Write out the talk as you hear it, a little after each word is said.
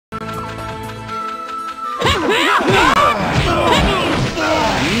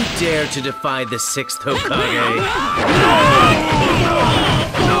You dare to defy the 6th Hokage?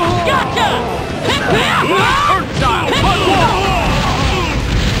 Gotcha! Earth style!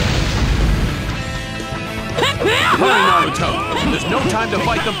 Hurry, Naruto! There's no time to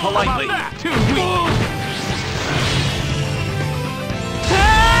fight them politely! Too weak!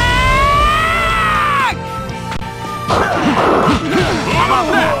 How about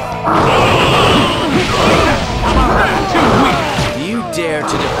that? How about that? Too weak! You dare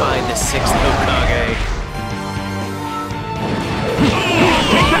to defy the 6th Hokage?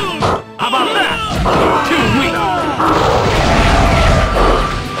 How about that? Too weak!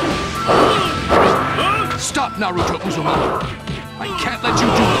 Stop, Naruto Uzumaki! I can't let you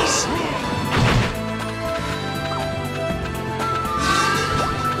do this!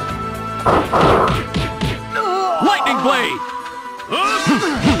 Lightning Blade!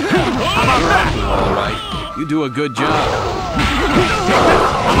 How about that? All right, you do a good job.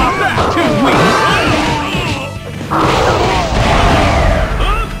 How about that? Too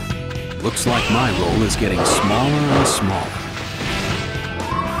weak! Looks like my role is getting smaller and smaller.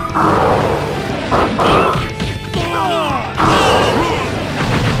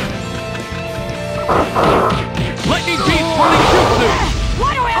 Lightning Beam Burning Jutsu!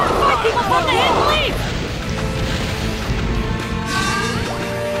 Why do I have to fight people from the hidden leaf?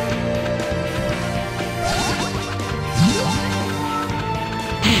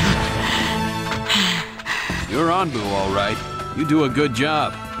 You're Anbu, all right. You do a good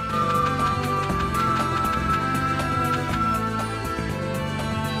job.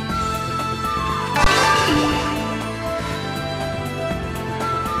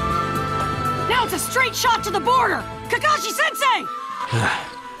 Now it's a straight shot to the border! Kakashi-sensei!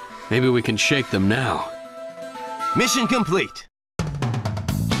 Maybe we can shake them now. Mission complete.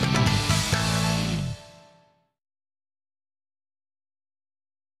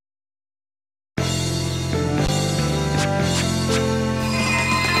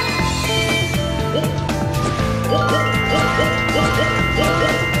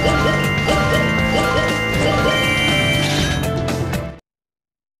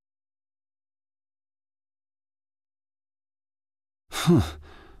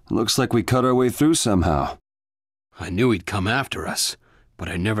 Looks like we cut our way through somehow. I knew he'd come after us, but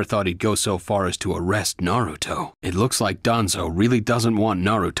I never thought he'd go so far as to arrest Naruto. It looks like Danzo really doesn't want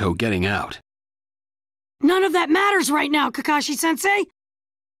Naruto getting out. None of that matters right now, Kakashi-sensei!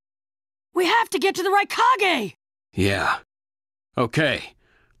 We have to get to the Raikage! Yeah. Okay,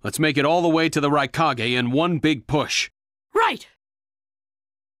 let's make it all the way to the Raikage in one big push. Right!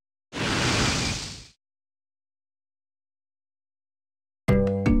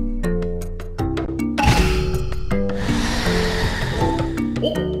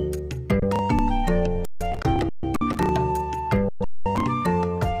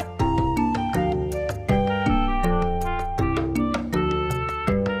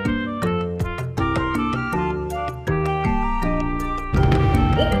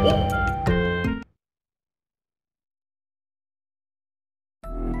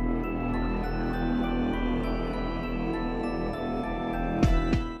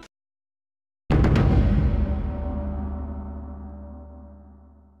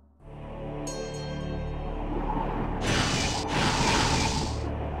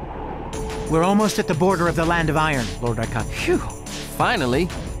 We're almost at the border of the Land of Iron, Lord Raikage. Phew! Finally.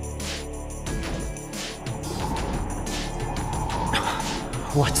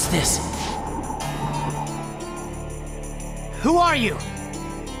 What's this? Who are you?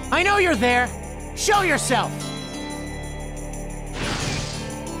 I know you're there! Show yourself!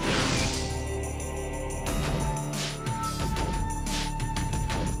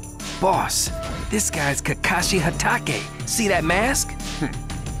 Boss, this guy's Kakashi Hatake. See that mask?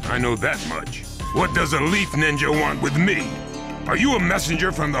 I know that much. What does a leaf ninja want with me? Are you a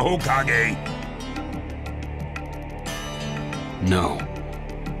messenger from the Hokage? No.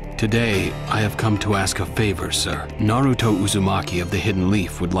 Today, I have come to ask a favor, sir. Naruto Uzumaki of the Hidden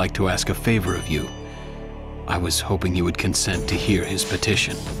Leaf would like to ask a favor of you. I was hoping you would consent to hear his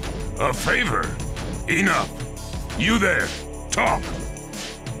petition. A favor? Enough. You there, talk.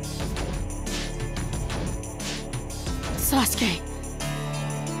 Sasuke.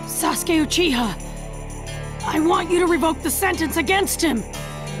 Sasuke Uchiha. I want you to revoke the sentence against him.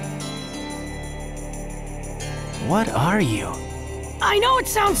 What are you? I know it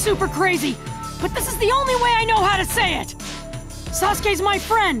sounds super crazy, but this is the only way I know how to say it. Sasuke's my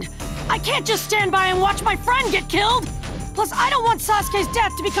friend. I can't just stand by and watch my friend get killed. Plus, I don't want Sasuke's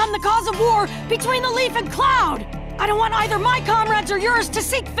death to become the cause of war between the Leaf and Cloud. I don't want either my comrades or yours to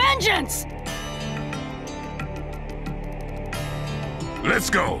seek vengeance. Let's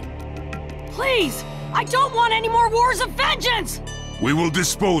go. Please! I don't want any more wars of vengeance! We will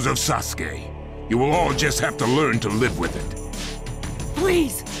dispose of Sasuke. You will all just have to learn to live with it.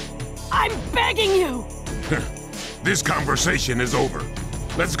 Please! I'm begging you! This conversation is over.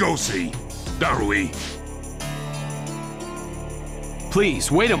 Let's go see. Darui.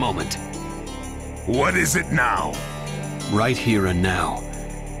 Please, wait a moment. What is it now? Right here and now,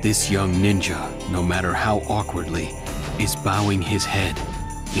 this young ninja, no matter how awkwardly, is bowing his head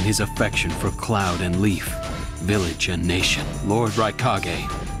in his affection for Cloud and Leaf, village and nation. Lord Raikage,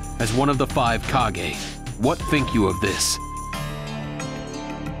 as one of the 5 Kage, what think you of this?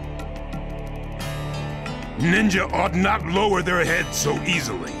 Ninja ought not lower their heads so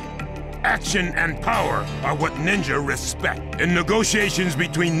easily. Action and power are what ninja respect. In negotiations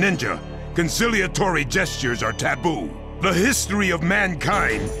between ninja, conciliatory gestures are taboo. The history of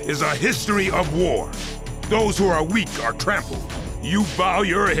mankind is a history of war. Those who are weak are trampled. You bow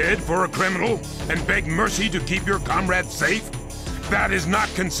your head for a criminal and beg mercy to keep your comrades safe? That is not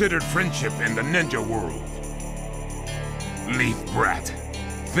considered friendship in the ninja world. Leaf brat,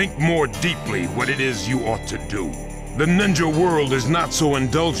 think more deeply what it is you ought to do. The ninja world is not so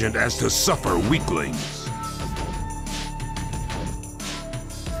indulgent as to suffer weaklings.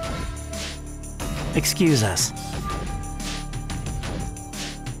 Excuse us.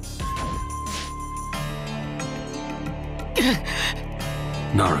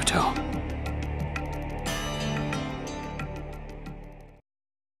 Naruto.